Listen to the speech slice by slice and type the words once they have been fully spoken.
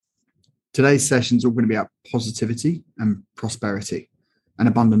Today's session is all going to be about positivity and prosperity and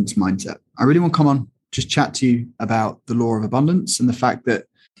abundance mindset. I really want to come on, just chat to you about the law of abundance and the fact that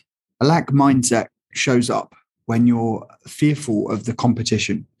a lack mindset shows up when you're fearful of the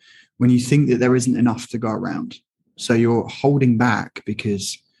competition, when you think that there isn't enough to go around. So you're holding back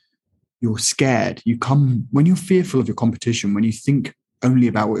because you're scared. When you're fearful of your competition, when you think only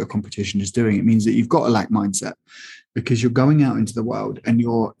about what your competition is doing, it means that you've got a lack mindset, because you're going out into the world and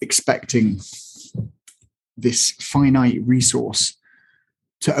you're expecting this finite resource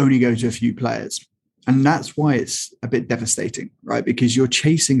to only go to a few players. And that's why it's a bit devastating, right? Because you're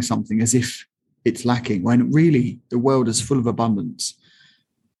chasing something as if it's lacking, when really the world is full of abundance.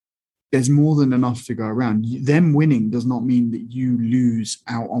 There's more than enough to go around. Them winning does not mean that you lose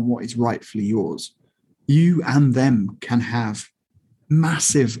out on what is rightfully yours. You and them can have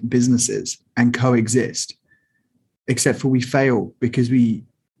massive businesses and coexist, except for we fail because we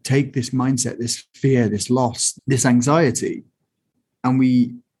take this mindset, this fear, this loss, this anxiety, and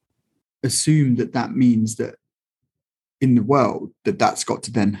we assume that that means that in the world that's got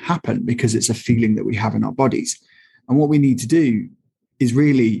to then happen because it's a feeling that we have in our bodies. And what we need to do is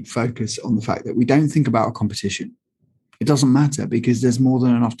really focus on the fact that we don't think about a competition. It doesn't matter, because there's more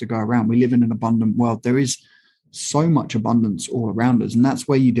than enough to go around. We live in an abundant world. There is so much abundance all around us. And that's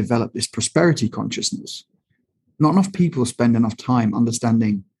where you develop this prosperity consciousness. Not enough people spend enough time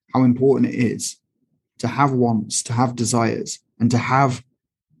understanding how important it is to have wants, to have desires, and to have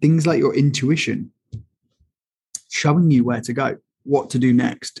things like your intuition showing you where to go, what to do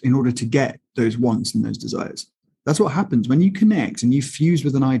next in order to get those wants and those desires. That's what happens when you connect and you fuse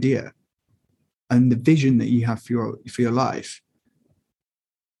with an idea and the vision that you have for your life.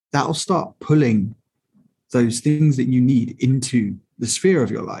 That'll start pulling those things that you need into the sphere of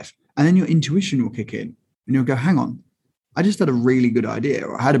your life. And then your intuition will kick in and you'll go, hang on, I just had a really good idea,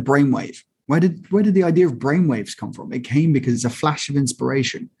 or I had a brainwave. Where did the idea of brainwaves come from? It came because it's a flash of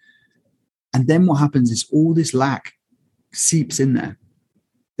inspiration. And then what happens is all this lack seeps in there.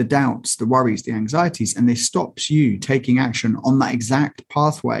 The doubts, the worries, the anxieties, and this stops you taking action on that exact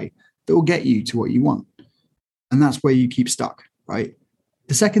pathway that will get you to what you want. And that's where you keep stuck, right?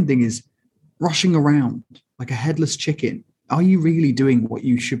 The second thing is rushing around like a headless chicken. Are you really doing what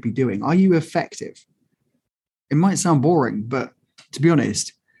you should be doing? Are you effective? It might sound boring, but to be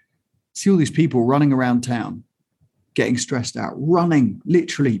honest, see all these people running around town, getting stressed out, running,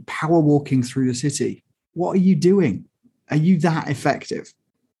 literally power walking through the city. What are you doing? Are you that effective?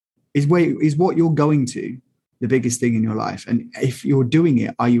 Is what you're going to the biggest thing in your life? And if you're doing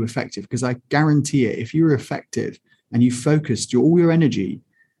it, are you effective? Because I guarantee it, if you're effective and you focused all your energy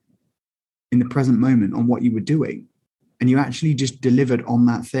in the present moment on what you were doing, and you actually just delivered on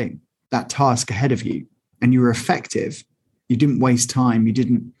that thing, that task ahead of you, and you were effective, you didn't waste time, you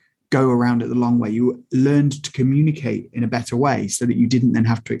didn't go around it the long way, you learned to communicate in a better way so that you didn't then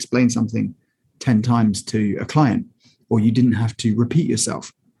have to explain something 10 times to a client, or you didn't have to repeat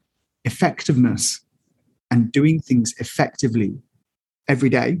yourself. Effectiveness and doing things effectively every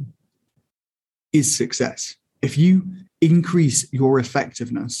day is success. If you increase your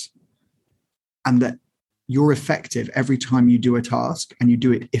effectiveness and that you're effective every time you do a task and you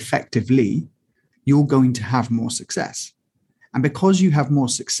do it effectively, you're going to have more success. And because you have more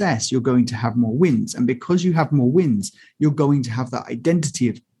success, you're going to have more wins. And because you have more wins, you're going to have that identity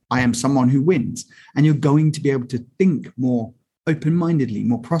of, I am someone who wins. And you're going to be able to think more open-mindedly,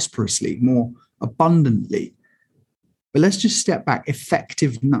 more prosperously, more abundantly. But let's just step back.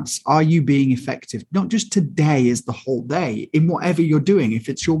 Effectiveness. Are you being effective? Not just today as the whole day, in whatever you're doing. If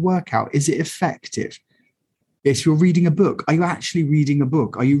it's your workout, is it effective? If you're reading a book, are you actually reading a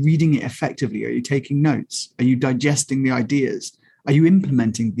book? Are you reading it effectively? Are you taking notes? Are you digesting the ideas? Are you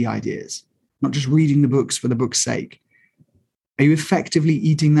implementing the ideas? Not just reading the books for the book's sake. Are you effectively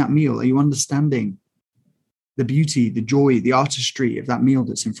eating that meal? Are you understanding the beauty, the joy, the artistry of that meal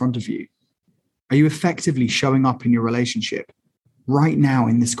that's in front of you? Are you effectively showing up in your relationship right now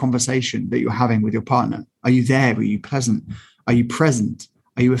in this conversation that you're having with your partner? Are you there? Are you pleasant? Are you present?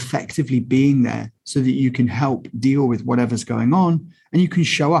 Are you effectively being there so that you can help deal with whatever's going on and you can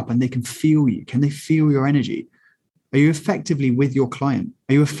show up and they can feel you? Can they feel your energy? Are you effectively with your client?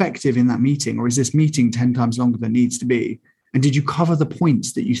 Are you effective in that meeting, or is this meeting 10 times longer than it needs to be? And did you cover the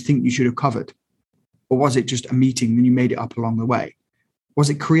points that you think you should have covered? Or was it just a meeting and you made it up along the way? Was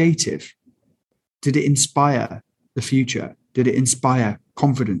it creative? Did it inspire the future? Did it inspire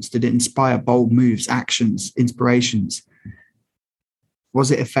confidence? Did it inspire bold moves, actions, inspirations? Was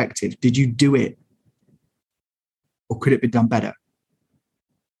it effective? Did you do it? Or could it be done better?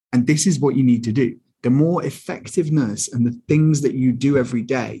 And this is what you need to do. The more effectiveness and the things that you do every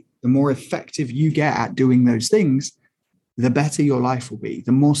day The more effective you get at doing those things, the better your life will be,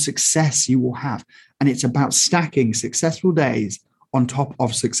 the more success you will have. And it's about stacking successful days on top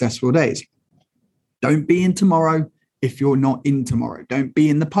of successful days. Don't be in tomorrow if you're not in tomorrow. Don't be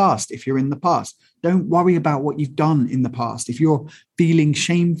in the past if you're in the past. Don't worry about what you've done in the past. If you're feeling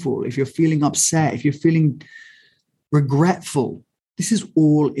shameful, if you're feeling upset, if you're feeling regretful, this is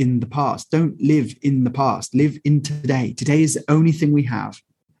all in the past. Don't live in the past. Live in today. Today is the only thing we have.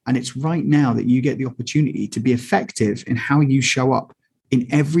 And it's right now that you get the opportunity to be effective in how you show up in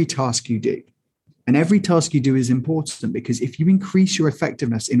every task you do. And every task you do is important, because if you increase your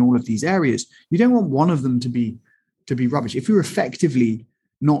effectiveness in all of these areas, you don't want one of them to be rubbish. If you're effectively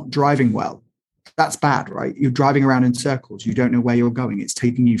not driving well, that's bad, right? You're driving around in circles. You don't know where you're going. It's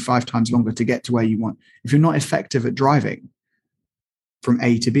taking you 5 times longer to get to where you want. If you're not effective at driving from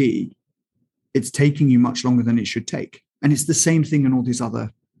A to B, it's taking you much longer than it should take. And it's the same thing in all these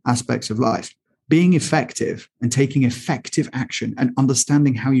other aspects of life. Being effective and taking effective action and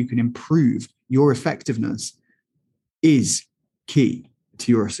understanding how you can improve your effectiveness is key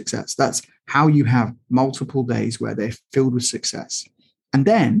to your success. That's how you have multiple days where they're filled with success. And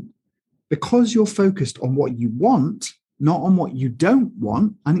then, because you're focused on what you want, not on what you don't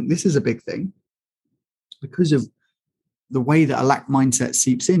want, I think this is a big thing. Because of the way that a lack mindset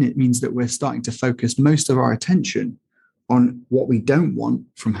seeps in, it means that we're starting to focus most of our attention on what we don't want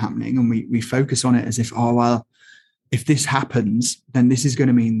from happening. And we focus on it as if, oh, well, if this happens, then this is going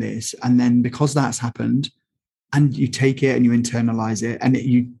to mean this. And then because that's happened, and you take it and you internalize it, and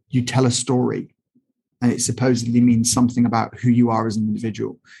you tell a story, and it supposedly means something about who you are as an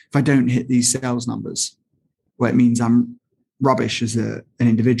individual. If I don't hit these sales numbers, well, it means I'm rubbish as an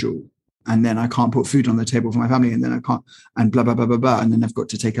individual. And then I can't put food on the table for my family, and then I can't, and blah, blah, blah, blah, blah. And then I've got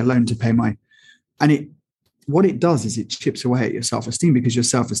to take a loan to pay what it does is it chips away at your self-esteem, because your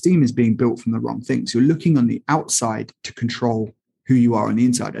self-esteem is being built from the wrong things. You're looking on the outside to control who you are on the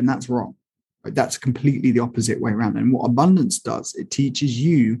inside, and that's wrong. Right? That's completely the opposite way around. And what abundance does, it teaches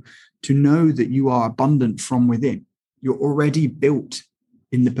you to know that you are abundant from within. You're already built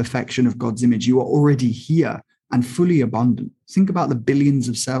in the perfection of God's image. You are already here and fully abundant. Think about the billions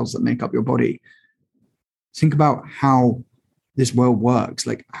of cells that make up your body. Think about how this world works,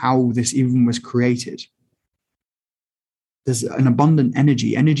 like how this even was created. There's an abundant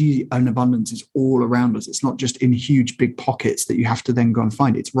energy. Energy and abundance is all around us. It's not just in huge, big pockets that you have to then go and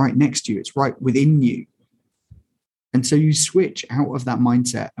find. It's right next to you. It's right within you. And so you switch out of that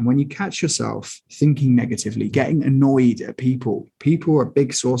mindset. And when you catch yourself thinking negatively, getting annoyed at people are a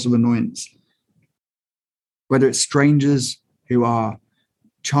big source of annoyance. Whether it's strangers who are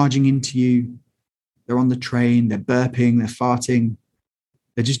charging into you, they're on the train, they're burping, they're farting,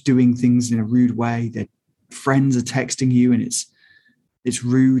 they're just doing things in a rude way. Their friends are texting you and it's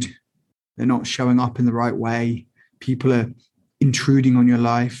rude. They're not showing up in the right way. People are intruding on your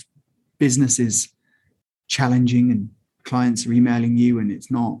life. Business is challenging and clients are emailing you and it's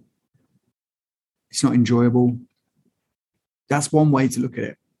not enjoyable. That's one way to look at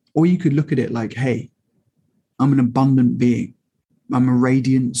it. Or you could look at it like, hey, I'm an abundant being. I'm a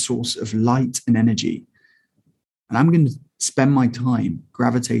radiant source of light and energy. And I'm going to spend my time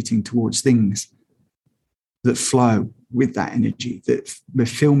gravitating towards things that flow with that energy, that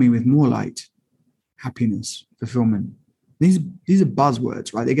fill me with more light, happiness, fulfillment. These are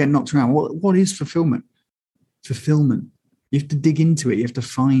buzzwords, right? They get knocked around. What is fulfillment? Fulfillment. You have to dig into it. You have to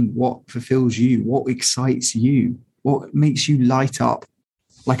find what fulfills you, what excites you, what makes you light up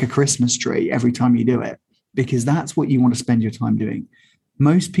like a Christmas tree every time you do it, because that's what you want to spend your time doing.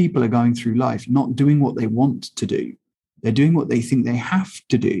 Most people are going through life not doing what they want to do. They're doing what they think they have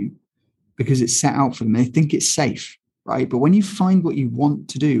to do because it's set out for them. They think it's safe, right? But when you find what you want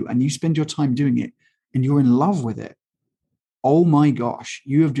to do and you spend your time doing it and you're in love with it, oh my gosh,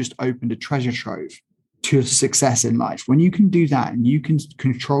 you have just opened a treasure trove to success in life. When you can do that and you can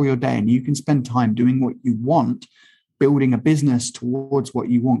control your day and you can spend time doing what you want, building a business towards what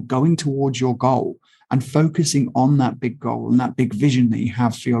you want, going towards your goal and focusing on that big goal and that big vision that you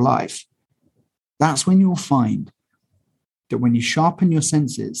have for your life, that's when you'll find that when you sharpen your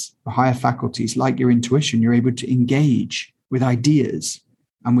senses, the higher faculties like your intuition, you're able to engage with ideas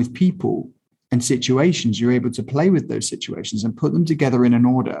and with people and situations. You're able to play with those situations and put them together in an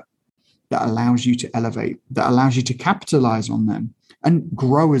order that allows you to elevate, that allows you to capitalize on them and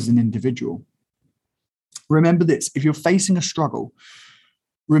grow as an individual. Remember this, if you're facing a struggle,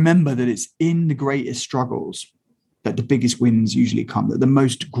 remember that it's in the greatest struggles that the biggest wins usually come, that the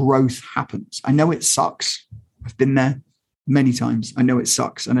most growth happens. I know it sucks. I've been there many times. I know it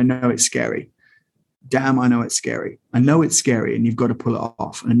sucks and I know it's scary. damn, I know it's scary. I know it's scary and you've got to pull it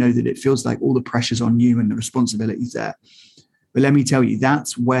off. And I know that it feels like all the pressure's on you and the responsibility's there. But let me tell you,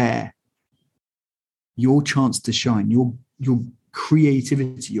 that's where your chance to shine, your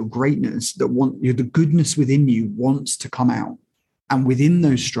creativity, your greatness, the goodness within you wants to come out. And within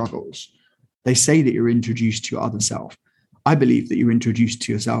those struggles, they say that you're introduced to your other self. I believe that you're introduced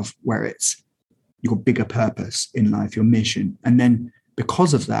to yourself where it's your bigger purpose in life, your mission. And then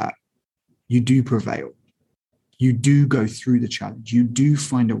because of that, you do prevail. You do go through the challenge. You do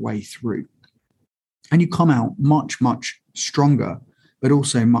find a way through. And you come out much, much stronger, but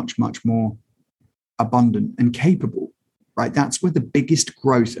also much, much more abundant and capable, right? That's where the biggest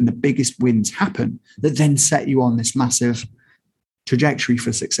growth and the biggest wins happen that then set you on this massive trajectory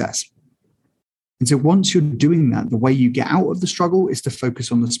for success. And so once you're doing that, the way you get out of the struggle is to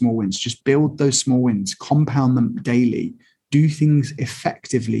focus on the small wins. Just build those small wins, compound them daily, do things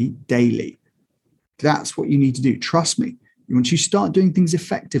effectively daily. That's what you need to do. Trust me. Once you start doing things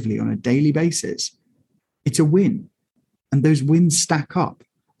effectively on a daily basis, it's a win. And those wins stack up.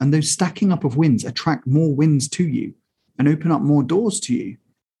 And those stacking up of wins attract more wins to you and open up more doors to you.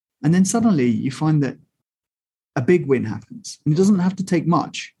 And then suddenly you find that a big win happens. And it doesn't have to take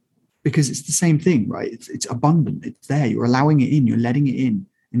much because it's the same thing, right? It's abundant. It's there. You're allowing it in. You're letting it in.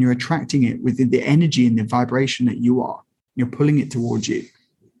 And you're attracting it with the energy and the vibration that you are. You're pulling it towards you.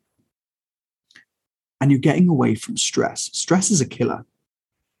 And you're getting away from stress. Stress is a killer.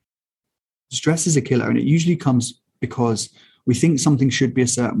 Stress is a killer. And it usually comes because we think something should be a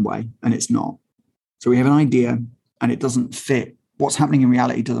certain way and it's not. So we have an idea and it doesn't fit. What's happening in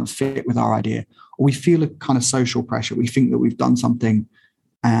reality doesn't fit with our idea. Or we feel a kind of social pressure. We think that we've done something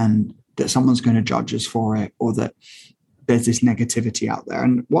and that someone's going to judge us for it, or that there's this negativity out there.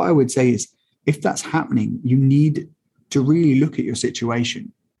 And what I would say is, if that's happening, you need to really look at your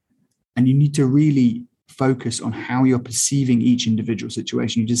situation and you need to really focus on how you're perceiving each individual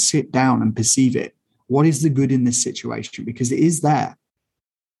situation. You just sit down and perceive it. What is the good in this situation? Because it is there.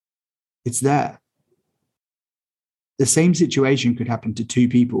 It's there. The same situation could happen to two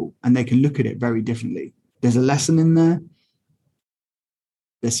people and they can look at it very differently. There's a lesson in there.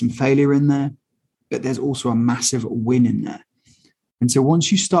 There's some failure in there, but there's also a massive win in there. And so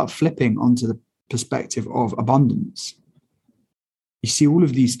once you start flipping onto the perspective of abundance, you see all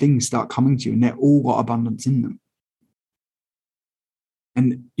of these things start coming to you and they're all got abundance in them.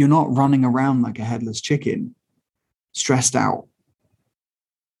 And you're not running around like a headless chicken, stressed out,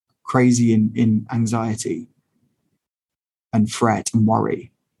 crazy in anxiety and fret and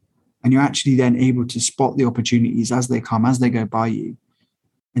worry. And you're actually then able to spot the opportunities as they come, as they go by you,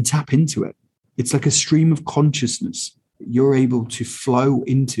 and tap into it. It's like a stream of consciousness that you're able to flow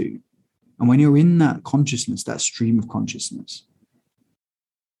into. And when you're in that consciousness, that stream of consciousness,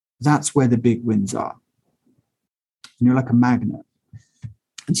 that's where the big wins are. And you're like a magnet.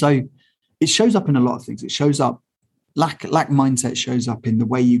 And so it shows up in a lot of things. It shows up, lack mindset shows up in the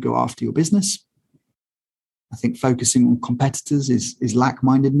way you go after your business. I think focusing on competitors is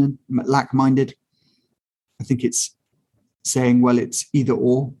lack-minded. I think it's saying, well, it's either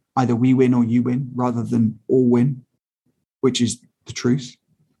or, either we win or you win, rather than all win, which is the truth.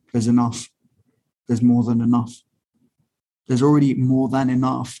 There's enough. There's more than enough. There's already more than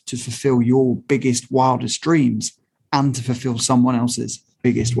enough to fulfill your biggest, wildest dreams and to fulfill someone else's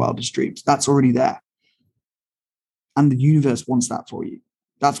biggest, wildest dreams. That's already there. And the universe wants that for you.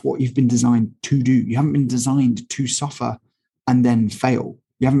 That's what you've been designed to do. You haven't been designed to suffer and then fail.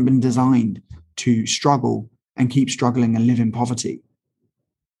 You haven't been designed to struggle and keep struggling and live in poverty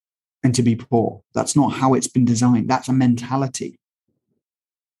and to be poor. That's not how it's been designed. That's a mentality.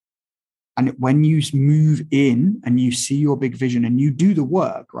 And when you move in and you see your big vision and you do the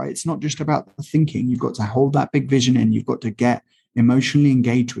work, right? It's not just about the thinking. You've got to hold that big vision in. You've got to get emotionally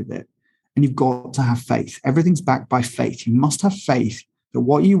engaged with it. And you've got to have faith. Everything's backed by faith. You must have faith that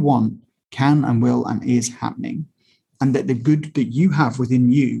what you want can and will and is happening. And that the good that you have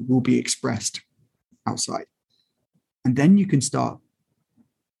within you will be expressed outside. And then you can start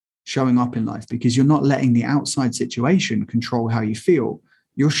showing up in life, because you're not letting the outside situation control how you feel.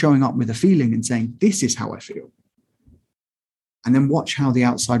 You're showing up with a feeling and saying, this is how I feel. And then watch how the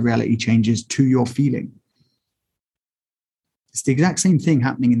outside reality changes to your feeling. It's the exact same thing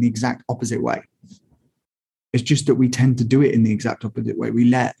happening in the exact opposite way. It's just that we tend to do it in the exact opposite way. We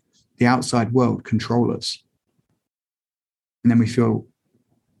let the outside world control us. And then we feel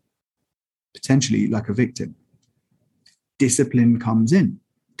potentially like a victim. Discipline comes in.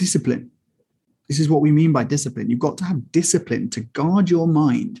 Discipline. This is what we mean by discipline. You've got to have discipline to guard your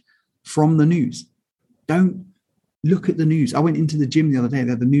mind from the news. Don't look at the news. I went into the gym the other day. They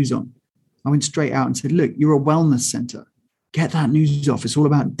had the news on. I went straight out and said, look, you're a wellness center. Get that news off. It's all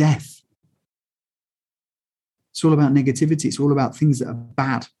about death. It's all about negativity. It's all about things that are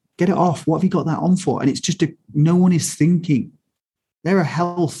bad. Get it off. What have you got that on for? And it's just no one is thinking. They're a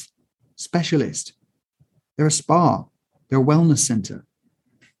health specialist. They're a spa. They're a wellness center.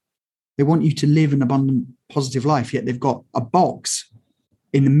 They want you to live an abundant, positive life, yet they've got a box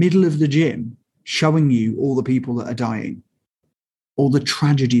in the middle of the gym showing you all the people that are dying, all the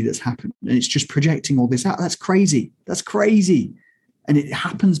tragedy that's happened. And it's just projecting all this out. That's crazy. That's crazy. And it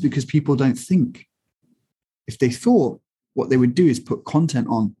happens because people don't think. If they thought, what they would do is put content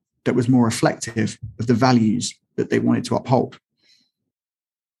on that was more reflective of the values that they wanted to uphold.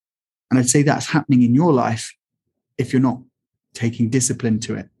 And I'd say that's happening in your life if you're not taking discipline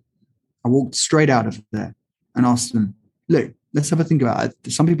to it. I walked straight out of there and asked them, look, let's have a think about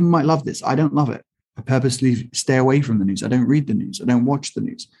it. Some people might love this. I don't love it. I purposely stay away from the news. I don't read the news. I don't watch the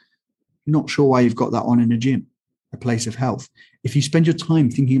news. I'm not sure why you've got that on in a gym, a place of health. If you spend your time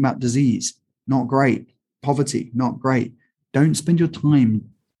thinking about disease, not great. Poverty, not great. Don't spend your time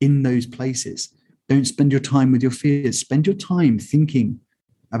in those places. Don't spend your time with your fears. Spend your time thinking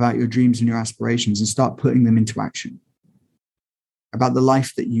about your dreams and your aspirations and start putting them into action. About the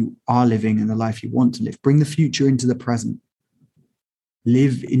life that you are living and the life you want to live. Bring the future into the present.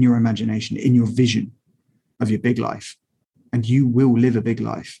 Live in your imagination, in your vision of your big life, and you will live a big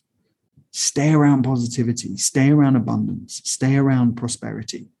life. Stay around positivity, stay around abundance, stay around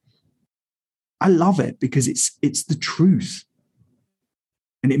prosperity. I love it because it's the truth.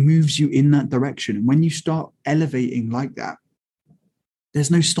 And it moves you in that direction. And when you start elevating like that, there's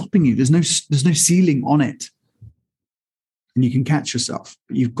no stopping you. There's no ceiling on it. And you can catch yourself.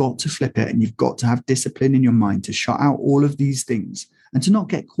 But you've got to flip it, and you've got to have discipline in your mind to shut out all of these things and to not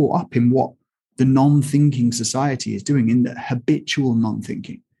get caught up in what the non-thinking society is doing, in the habitual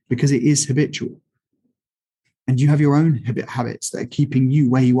non-thinking, because it is habitual. And you have your own habits that are keeping you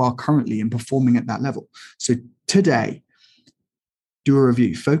where you are currently and performing at that level. So today, do a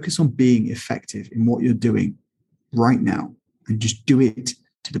review. Focus on being effective in what you're doing right now, and just do it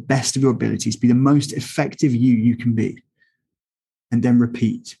to the best of your abilities. Be the most effective you can be. And then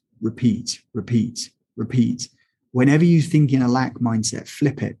repeat. Whenever you think in a lack mindset,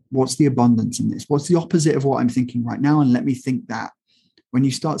 flip it. What's the abundance in this? What's the opposite of what I'm thinking right now? And let me think that. When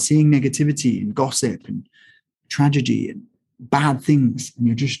you start seeing negativity and gossip and tragedy and bad things, and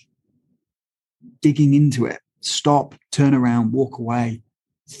you're just digging into it, stop, turn around, walk away,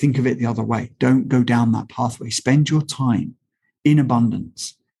 think of it the other way. Don't go down that pathway. Spend your time in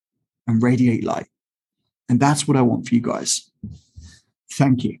abundance and radiate light. And that's what I want for you guys.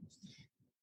 Thank you.